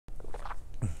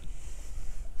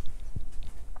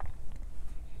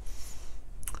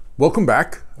Welcome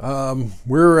back.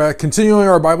 We're continuing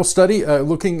our Bible study,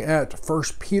 looking at 1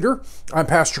 Peter. I'm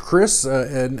Pastor Chris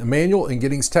in Emmanuel in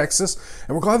Giddings, Texas,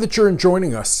 and we're glad that you're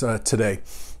joining us today.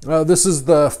 This is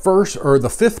the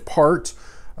fifth part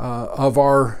of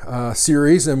our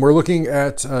series, and we're looking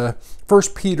at 1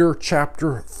 Peter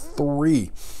chapter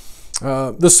 3.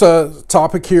 This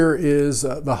topic here is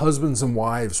the husbands and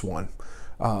wives one.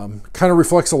 Kind of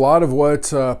reflects a lot of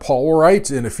what Paul will write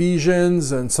in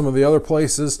Ephesians and some of the other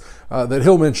places that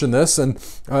he'll mention this. And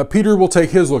Peter will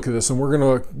take his look at this, and we're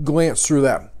going to glance through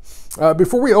that.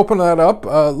 Before we open that up,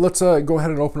 let's go ahead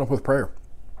and open up with prayer.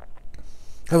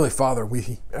 Heavenly Father,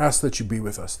 we ask that you be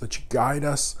with us, that you guide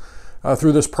us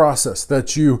through this process,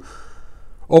 that you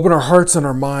open our hearts and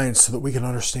our minds so that we can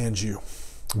understand you.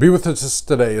 Be with us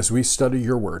today as we study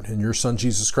your word. In your Son,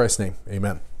 Jesus Christ's name,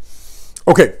 amen.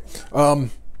 Okay,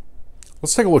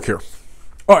 let's take a look here.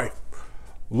 All right,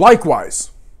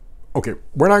 likewise. Okay,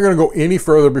 we're not going to go any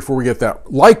further before we get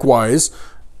that. Likewise,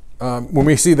 when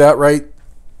we see that, right,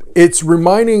 it's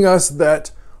reminding us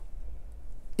that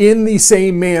in the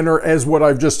same manner as what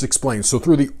I've just explained. So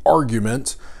through the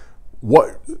argument,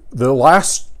 what the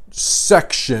last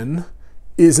section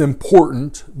is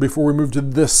important before we move to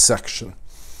this section.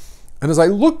 And as I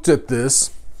looked at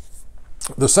this,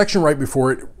 the section right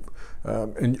before it,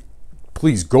 and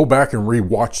please go back and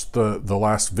re-watch the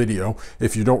last video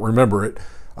if you don't remember it.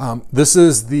 This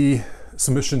is the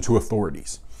submission to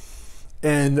authorities.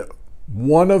 And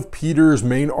one of Peter's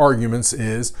main arguments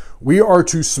is we are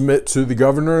to submit to the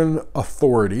governing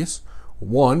authorities.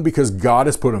 One, because God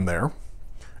has put them there.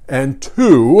 And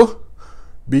two,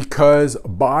 because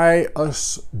by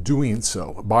us doing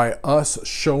so, by us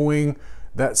showing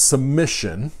that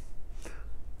submission,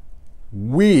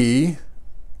 we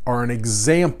are an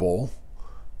example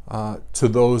to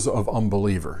those of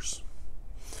unbelievers.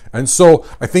 And so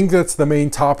I think that's the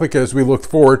main topic as we look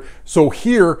forward. So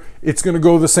here it's going to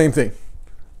go the same thing.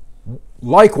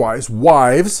 Likewise,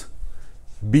 wives,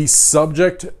 be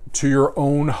subject to your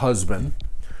own husband,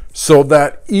 so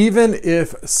that even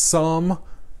if some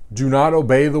do not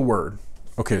obey the word.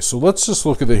 Okay, so let's just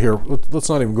look at it here. Let's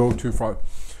not even go too far.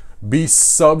 Be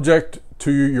subject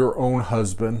to your own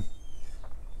husband.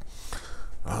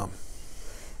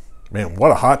 Man,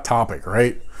 what a hot topic,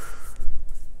 right?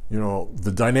 You know,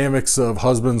 the dynamics of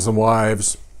husbands and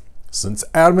wives. Since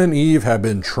Adam and Eve have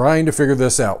been trying to figure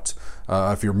this out.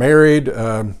 If you're married,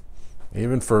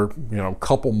 even for, a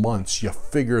couple months, you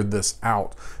figured this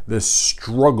out, this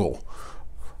struggle.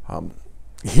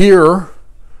 Here,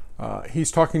 he's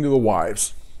talking to the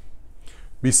wives.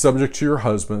 Be subject to your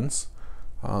husbands.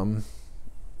 In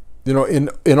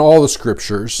all the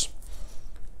scriptures,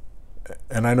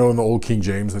 and I know in the Old King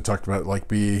James, they talked about like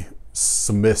be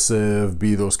submissive,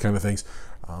 be those kind of things.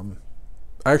 I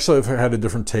actually have had a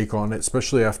different take on it,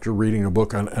 especially after reading a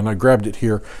book, and I grabbed it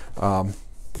here.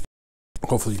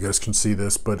 Hopefully you guys can see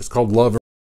this, but it's called Love and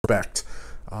Respect.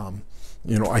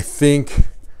 I think,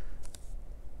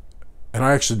 and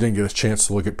I actually didn't get a chance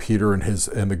to look at Peter and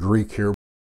the Greek here.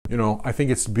 I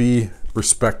think it's to be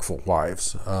respectful,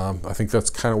 wives. I think that's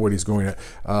kind of what he's going at.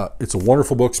 It's a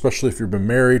wonderful book, especially if you've been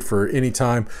married for any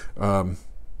time.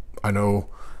 I know,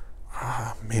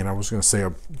 I was going to say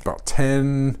about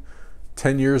 10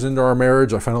 years into our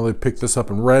marriage, I finally picked this up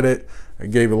and read it. I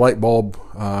gave a light bulb.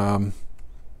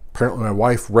 Apparently my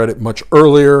wife read it much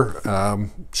earlier.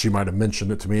 She might have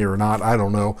mentioned it to me or not, I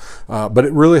don't know. But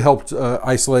it really helped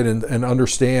isolate and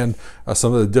understand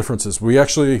some of the differences. We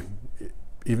actually,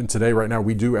 even today, right now,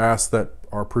 we do ask that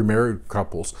our pre-married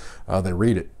couples, they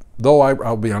read it. Though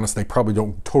I'll be honest, they probably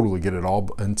don't totally get it all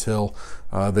until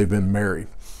they've been married.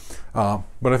 But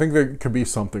I think there could be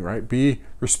something, right? Be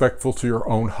respectful to your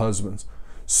own husbands,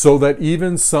 so that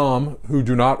even some who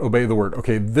do not obey the word.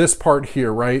 Okay, this part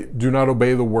here, right? Do not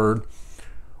obey the word.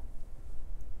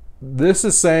 This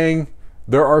is saying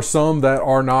there are some that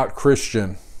are not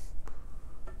Christian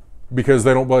because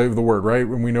they don't believe the word, right?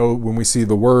 When we see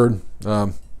the word,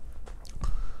 actually,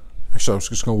 I was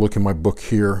just going to look in my book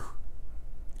here.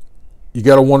 You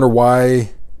got to wonder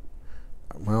why.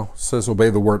 Well, it says obey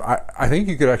the word. I think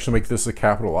you could actually make this a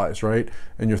capitalized, right?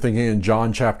 And you're thinking in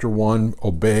John chapter 1,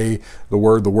 obey the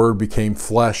word. The word became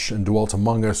flesh and dwelt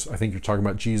among us. I think you're talking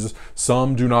about Jesus.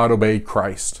 Some do not obey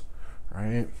Christ,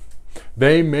 right?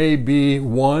 They may be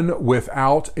won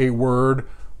without a word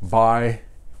by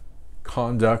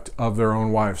conduct of their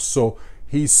own wives. So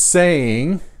he's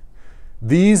saying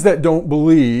these that don't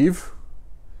believe,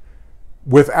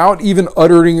 without even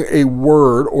uttering a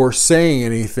word or saying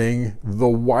anything, the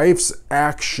wife's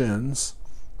actions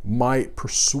might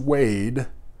persuade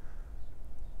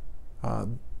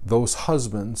those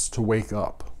husbands to wake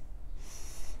up.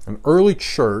 An early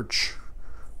church,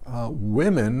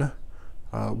 women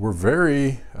were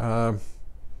very,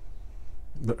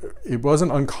 it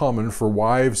wasn't uncommon for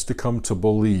wives to come to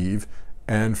believe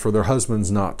and for their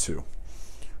husbands not to.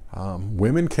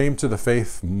 Women came to the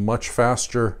faith much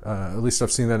faster. At least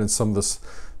I've seen that in some of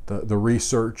the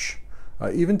research.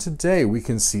 Even today, we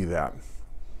can see that.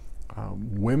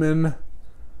 Women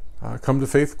come to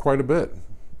faith quite a bit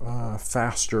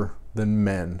faster than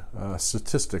men,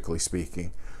 statistically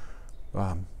speaking.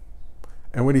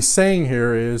 And what he's saying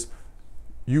here is,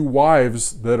 you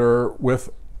wives that are with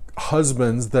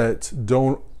husbands that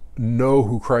don't know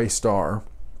who Christ are,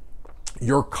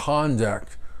 your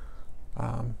conduct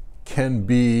can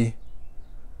be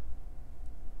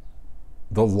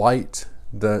the light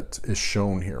that is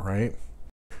shown here, right?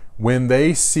 When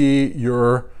they see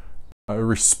your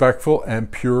respectful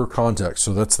and pure conduct,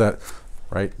 so that's that,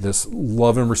 right? This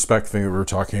love and respect thing that we were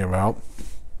talking about.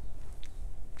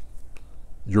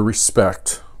 Your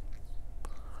respect,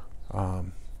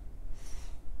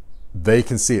 they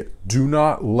can see it. Do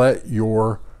not let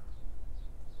your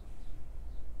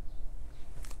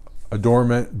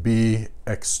adornment be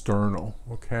external,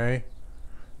 okay?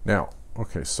 Now,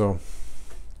 okay, so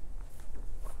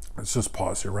let's just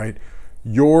pause here, right?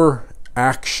 Your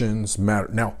actions matter.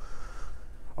 Now,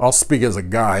 I'll speak as a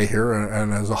guy here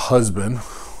and as a husband.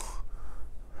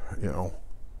 You know,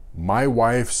 my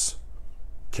wife's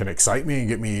can excite me and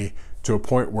get me to a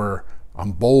point where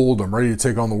I'm bold, I'm ready to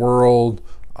take on the world,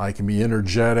 I can be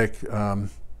energetic. You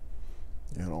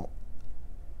know,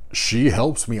 she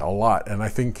helps me a lot. And I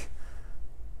think,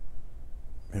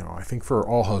 I think for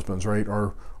all husbands, right,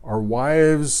 our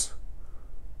wives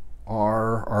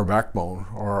are our backbone,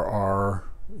 are our,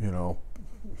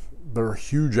 they're a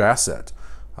huge asset.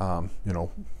 I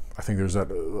think there's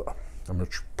that, I'm going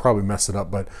to probably mess it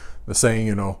up, but the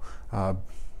saying,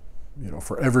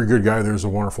 for every good guy, there's a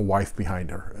wonderful wife behind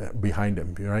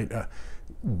him, right?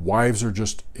 Wives are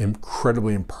just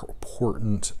incredibly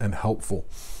important and helpful.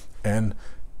 And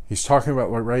he's talking about,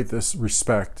 right, this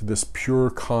respect, this pure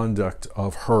conduct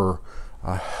of her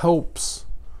helps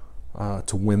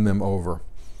to win them over.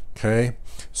 Okay?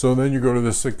 So then you go to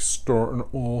this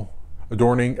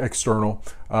adorning external,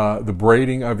 the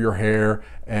braiding of your hair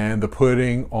and the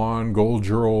putting on gold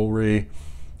jewelry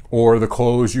or the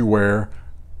clothes you wear.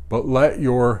 But let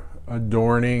your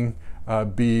adorning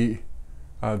be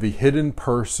the hidden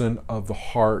person of the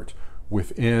heart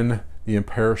within the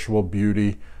imperishable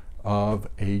beauty of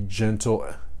a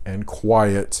gentle and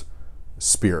quiet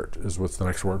spirit, is what's the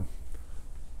next word.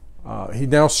 He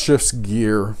now shifts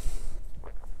gear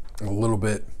a little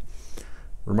bit,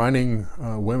 reminding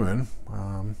women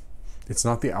it's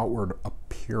not the outward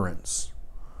appearance.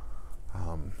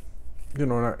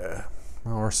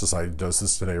 Our society does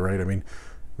this today, right? I mean,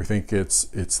 we think it's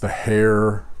the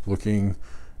hair looking,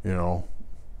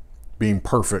 being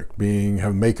perfect,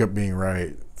 have makeup being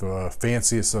right, the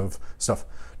fanciest of stuff.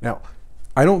 Now,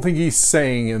 I don't think he's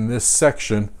saying in this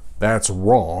section that's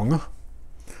wrong.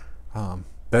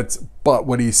 But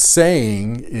what he's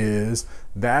saying is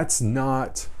that's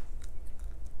not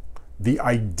the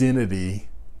identity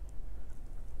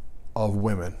of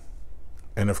women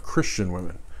and of Christian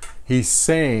women. He's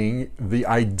saying the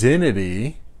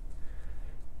identity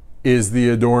is the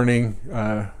adorning,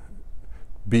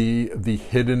 be the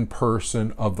hidden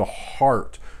person of the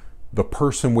heart, the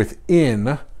person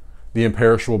within the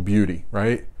imperishable beauty,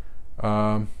 right?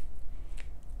 Of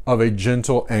a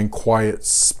gentle and quiet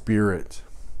spirit.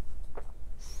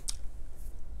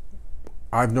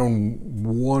 I've known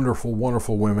wonderful,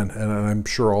 wonderful women, and I'm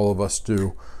sure all of us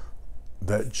do,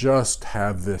 that just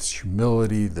have this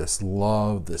humility, this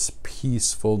love, this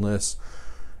peacefulness,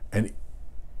 and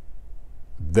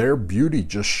their beauty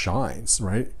just shines,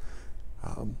 right?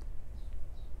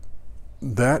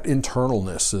 That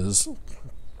internalness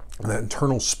that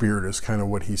internal spirit is kind of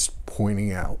what he's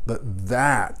pointing out.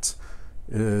 That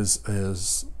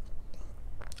is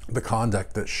the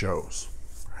conduct that shows,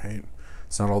 right?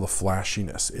 It's not all the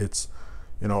flashiness. It's,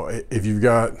 if you've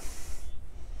got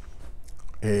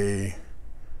a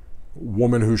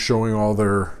woman who's showing all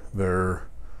their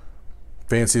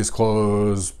fanciest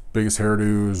clothes, biggest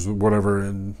hairdos, whatever,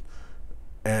 and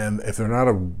if they're not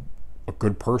a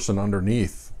good person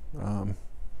underneath,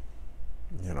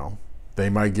 they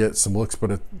might get some looks,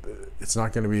 but it's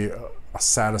not going to be a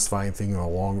satisfying thing in the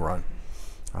long run.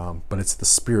 But it's the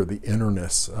spirit, the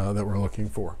innerness that we're looking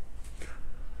for,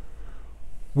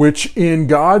 which in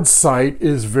God's sight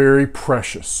is very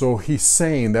precious. So he's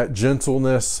saying that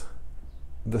gentleness,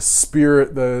 the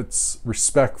spirit that's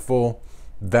respectful,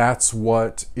 that's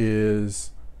what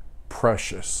is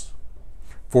precious.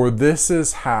 For this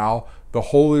is how the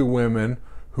holy women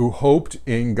who hoped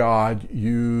in God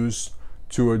used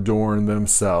to adorn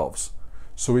themselves.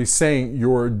 So he's saying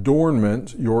your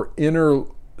adornment, your inner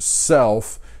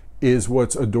self, is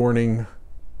what's adorning,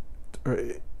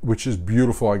 which is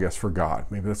beautiful, I guess, for God.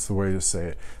 Maybe that's the way to say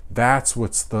it. That's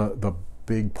what's the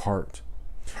big part.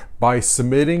 By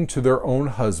submitting to their own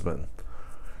husband,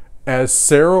 as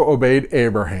Sarah obeyed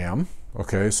Abraham.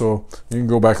 Okay, so you can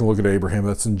go back and look at Abraham.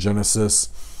 That's in Genesis.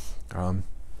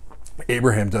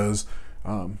 Abraham does.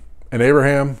 And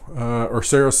Abraham, or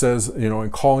Sarah says, in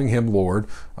calling him Lord,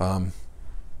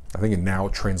 I think it now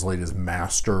translated as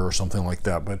master or something like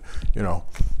that, but,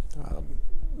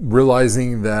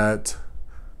 realizing that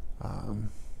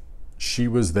she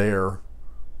was there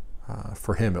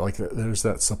for him, like there's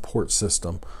that support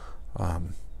system.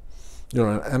 And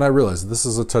I realize this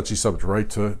is a touchy subject, right?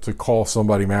 To call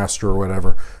somebody master or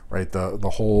whatever, right?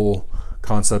 The whole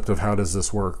concept of how does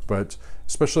this work, but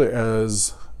especially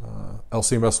as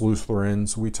LCMS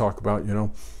Lutherans, we talk about,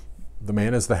 the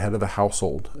man is the head of the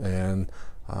household, and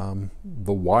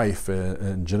the wife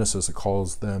in Genesis, it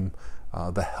calls them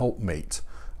the helpmate.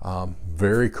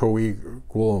 Very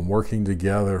co-equal and working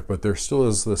together, but there still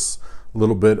is this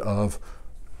little bit of,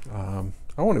 I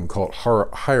won't even call it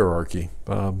hierarchy,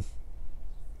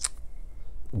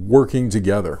 working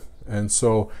together. And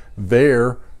so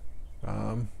there,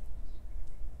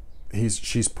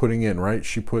 she's putting in, right?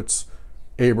 She puts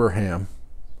Abraham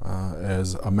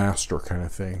as a master kind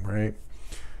of thing, right?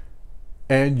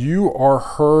 And you are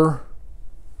her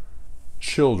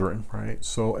children, right?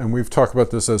 So, and we've talked about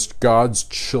this as God's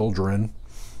children.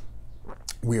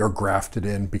 We are grafted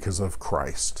in because of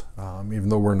Christ, even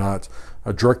though we're not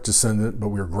a direct descendant, but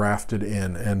we're grafted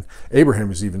in. And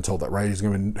Abraham is even told that, right? He's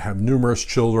going to have numerous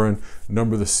children,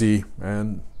 number the sea,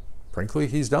 and frankly,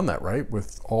 he's done that, right?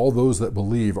 With all those that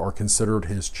believe are considered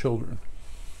his children.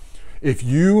 If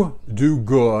you do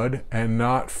good and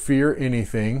not fear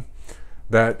anything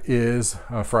that is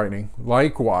frightening,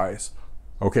 likewise,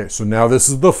 okay, so now this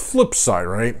is the flip side,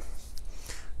 right?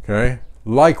 Okay,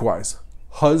 likewise,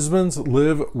 husbands,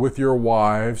 live with your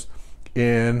wives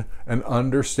in an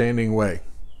understanding way.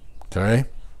 Okay?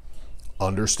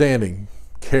 Understanding,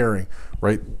 caring,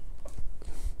 right?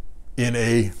 In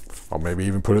a, I'll maybe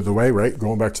even put it the way, right?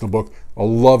 Going back to the book, a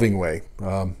loving way.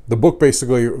 The book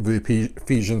basically, the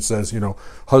Ephesians says,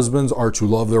 husbands are to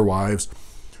love their wives.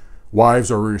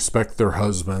 Wives are to respect their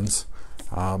husbands.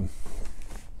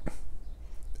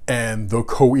 And the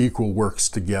co-equal works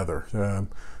together.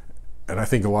 And I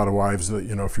think a lot of wives that,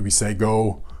 if we say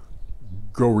go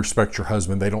respect your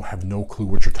husband, they don't have no clue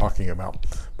what you're talking about.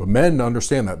 But men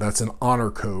understand that. That's an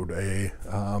honor code.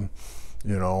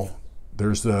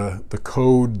 There's the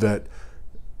code that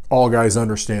all guys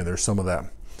understand. There's some of that.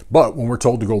 But when we're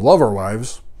told to go love our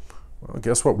wives, well,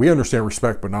 guess what? We understand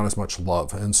respect, but not as much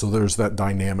love. And so there's that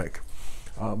dynamic.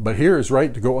 But here is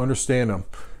right to go understand them.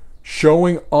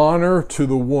 Showing honor to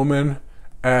the woman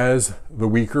as the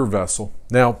weaker vessel.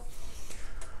 Now,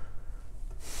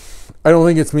 I don't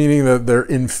think it's meaning that they're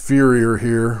inferior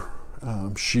here.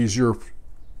 She's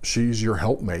your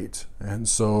helpmate. And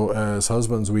so as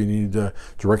husbands, we need to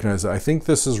recognize that. I think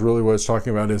this is really what it's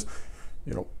talking about is,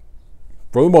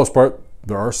 for the most part,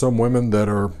 there are some women that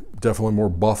are definitely more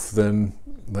buff than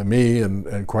me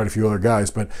and quite a few other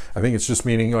guys. But I think it's just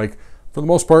meaning, like, for the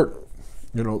most part,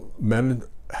 men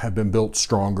have been built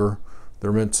stronger.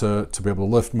 They're meant to be able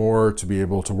to lift more, to be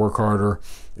able to work harder.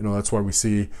 That's why we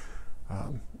see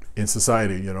in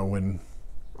society, when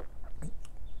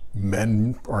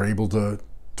men are able to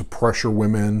pressure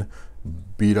women,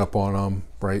 beat up on them,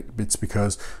 right? It's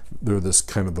because they're this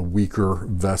kind of the weaker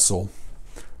vessel.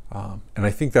 And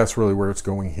I think that's really where it's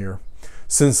going here.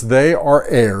 Since they are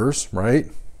heirs, right,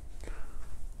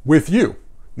 with you.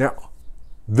 Now,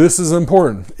 this is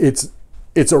important. It's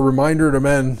a reminder to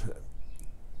men,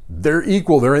 they're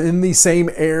equal. They're in the same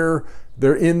heir.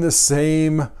 They're in the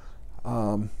same,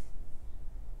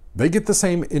 they get the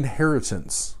same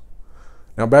inheritance.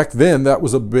 Now, back then, that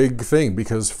was a big thing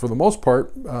because for the most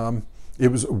part, it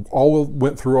was all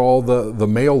went through all the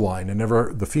male line, and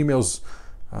never the females,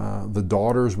 the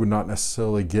daughters would not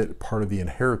necessarily get part of the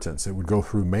inheritance. It would go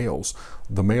through males,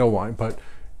 the male line. But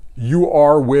you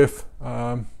are with,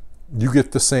 you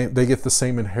get the same. They get the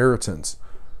same inheritance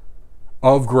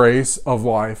of grace, of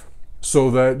life, so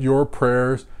that your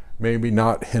prayers may be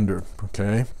not hindered.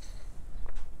 Okay.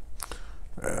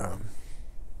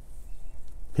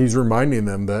 He's reminding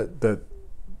them that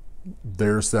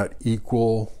there's that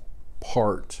equal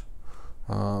part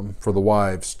for the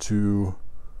wives to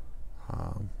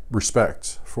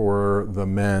respect, for the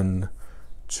men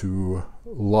to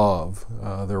love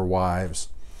their wives.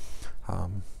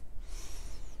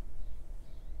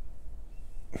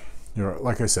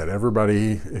 Like I said,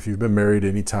 everybody, if you've been married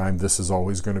any time, this is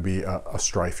always going to be a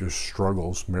strife. There's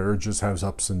struggles. Marriages have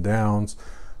ups and downs.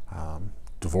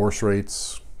 Divorce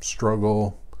rates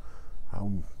struggle.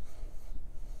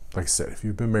 Like I said, if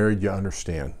you've been married, you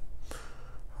understand.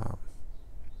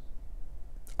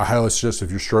 I highly suggest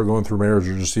if you're struggling through marriage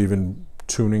or just even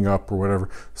tuning up or whatever,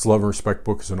 this Love and Respect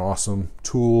book is an awesome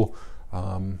tool.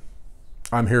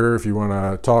 I'm here if you want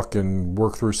to talk and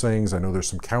work through things. I know there's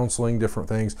some counseling, different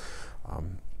things.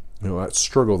 That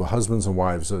struggle, the husbands and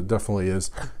wives, it definitely is.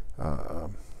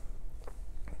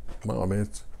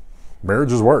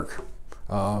 Marriage is work.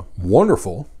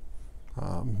 Wonderful.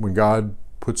 When God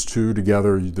puts two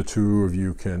together, the two of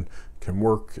you can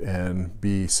work and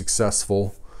be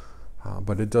successful.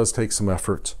 But it does take some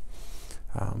effort.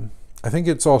 I think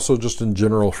it's also just in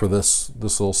general for this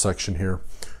little section here,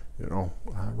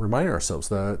 reminding ourselves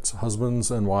that husbands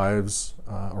and wives,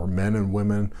 or men and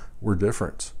women, we're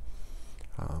different.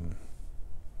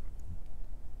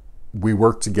 We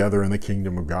work together in the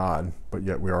kingdom of God, but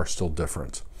yet we are still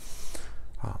different.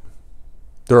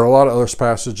 There are a lot of other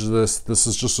passages of this. This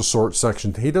is just a short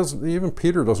section. Even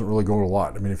Peter doesn't really go a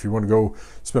lot. I mean, if you want to go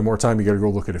spend more time, you got to go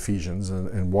look at Ephesians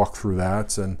and walk through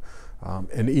that. And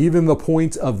even the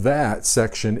point of that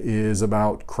section is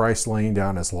about Christ laying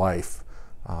down his life.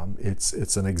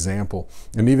 It's an example.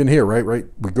 And even here, right?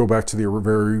 We go back to the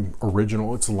very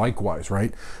original. It's likewise,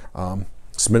 right?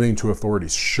 Submitting to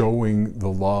authorities, showing the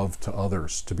love to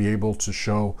others, to be able to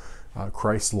show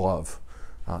Christ's love.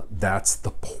 That's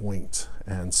the point.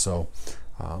 And so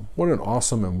what an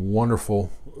awesome and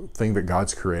wonderful thing that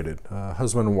God's created.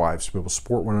 Husband and wives to be able to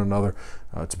support one another,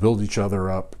 to build each other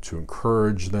up, to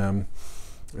encourage them.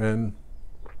 And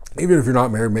even if you're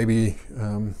not married, maybe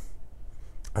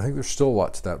I think there's still a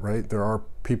lot to that, right? There are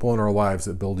people in our lives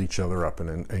that build each other up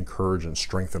and encourage and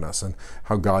strengthen us, and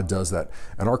how God does that.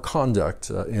 And our conduct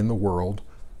in the world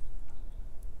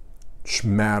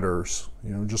matters,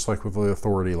 just like with the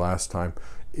authority last time.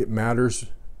 It matters.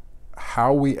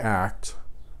 How we act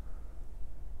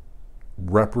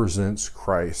represents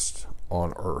Christ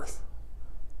on earth.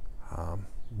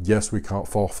 Yes, we can't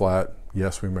fall flat.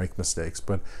 Yes, we make mistakes,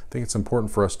 but I think it's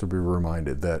important for us to be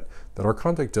reminded that our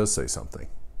conduct does say something.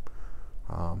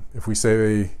 If we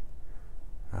say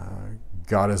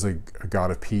God is a God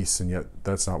of peace, and yet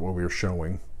that's not what we are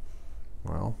showing,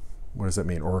 well, what does that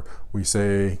mean? Or we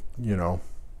say,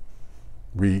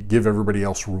 we give everybody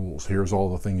else rules. Here's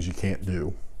all the things you can't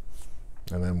do.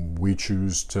 And then we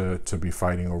choose to be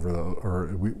fighting over those,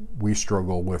 or we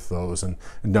struggle with those and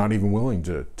not even willing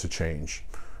to change.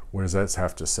 What does that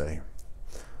have to say?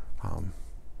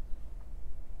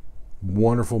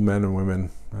 Wonderful men and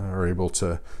women are able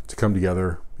to come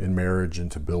together in marriage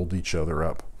and to build each other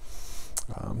up.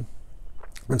 I'm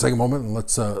going to take a moment and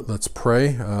let's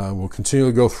pray. We'll continue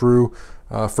to go through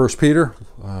 1 Peter,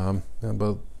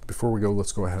 but before we go,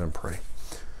 let's go ahead and pray.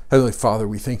 Heavenly Father,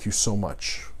 we thank you so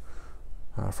much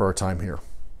for our time here.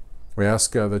 We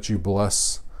ask that you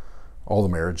bless all the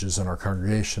marriages in our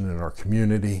congregation and our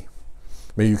community.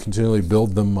 May you continually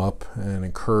build them up and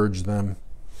encourage them.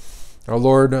 Our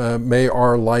Lord, may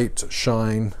our light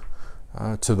shine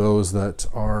to those that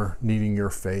are needing your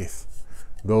faith,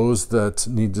 those that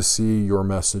need to see your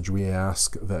message. We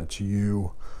ask that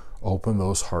you open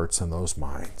those hearts and those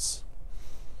minds.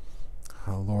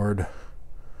 Lord,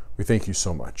 we thank you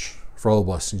so much for all the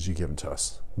blessings you've given to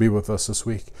us. Be with us this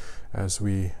week as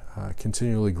we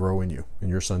continually grow in you. In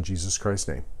your Son, Jesus Christ's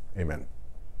name, amen.